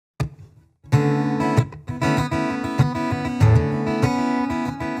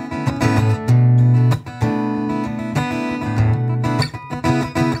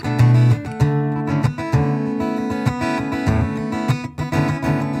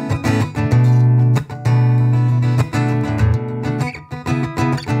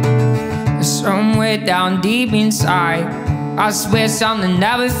it down deep inside. I swear something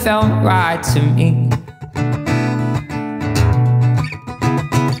never felt right to me.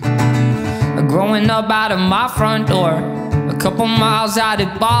 Growing up out of my front door, a couple miles out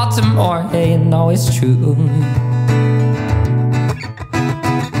of Baltimore. Hey, you know it's true.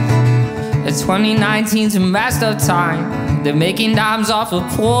 It's 2019's a messed up time. They're making dimes off of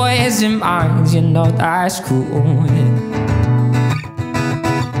poison minds. You know that's cool.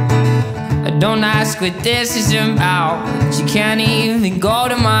 Don't ask what this is about. You can't even go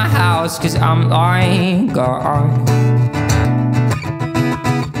to my house, 'cause I'm lying gone.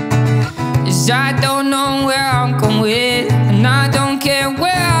 I don't know where I'm going, and I don't care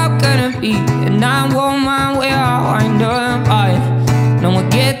where I'm gonna be, and I won't mind where I wind up. I know I'll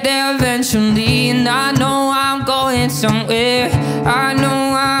get there eventually, and I know I'm going somewhere. I know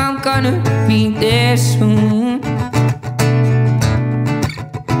I'm gonna be there soon.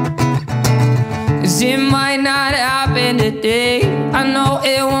 'Cause it might not happen today, I know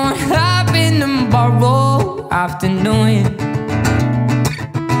it won't happen tomorrow afternoon.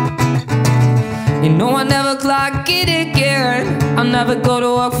 You know I'll never clock it again. I'll never go to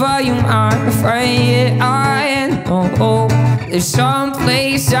work for you, I'm afraid. I know there's some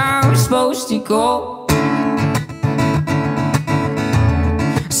place I'm supposed to go,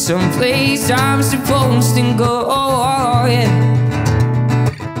 some place I'm supposed to go, yeah.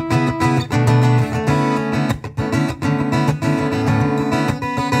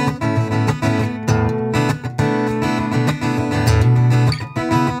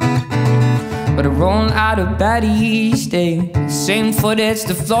 But I roll out of bed each day, same foot hits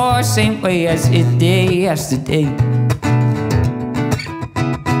the floor, same way as it did yesterday.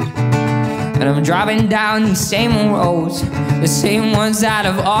 And I'm driving down these same old roads, the same ones that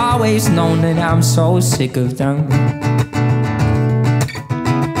I've always known, and I'm so sick of them.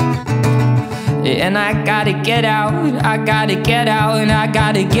 And I gotta get out, I gotta get out, and I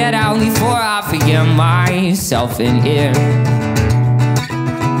gotta get out before I forget myself in here.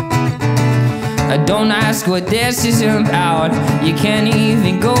 Don't ask what this is about. You can't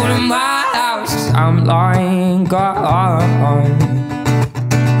even go to my house, 'cause I'm lying gone.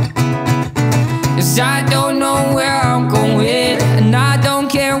 'Cause I don't know where I'm going, and I don't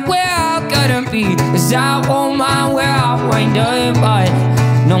care where I'm gonna be, 'cause I won't mind where I wind up. But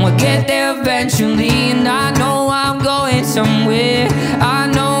no, I'll get there eventually, and I know I'm going somewhere. I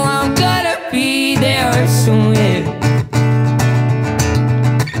know I'm gonna be there soon, yeah.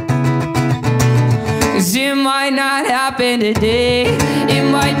 It might not happen today, it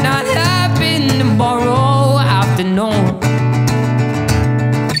might not happen tomorrow afternoon.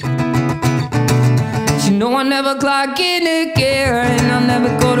 You know I'll never clock in again, I'll never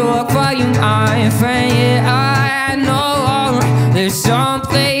go to work for you, my friend. Yeah, I know there's some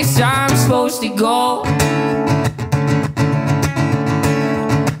place I'm supposed to go,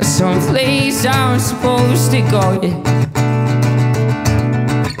 some place I'm supposed to go, yeah.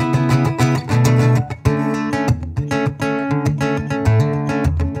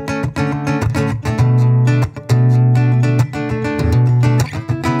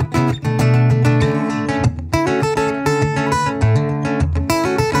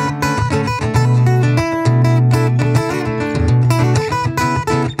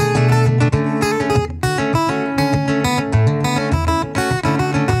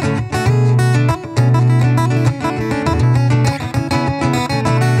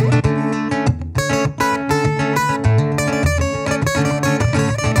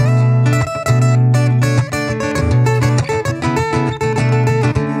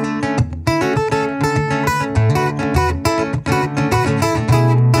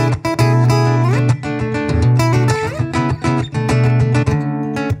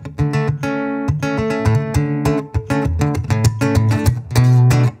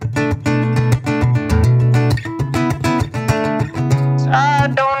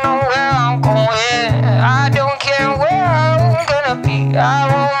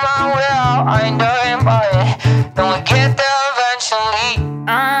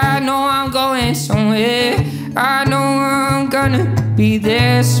 Be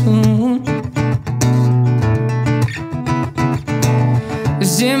there soon.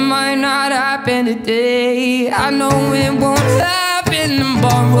 'Cause it might not happen today, I know it won't happen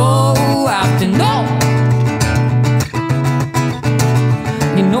tomorrow afternoon.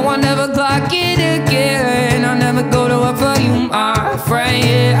 You know I'll never clock it again, I'll never go to work for you, my friend.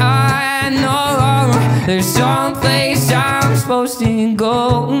 Yeah, I know there's some place I'm supposed to go,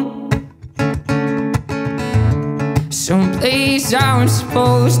 some place I'm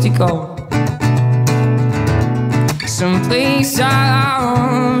supposed to go, someplace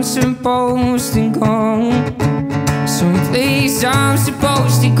I'm supposed to go, someplace I'm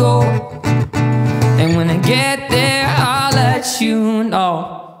supposed to go. And when I get there, I'll let you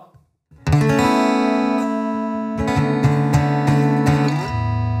know.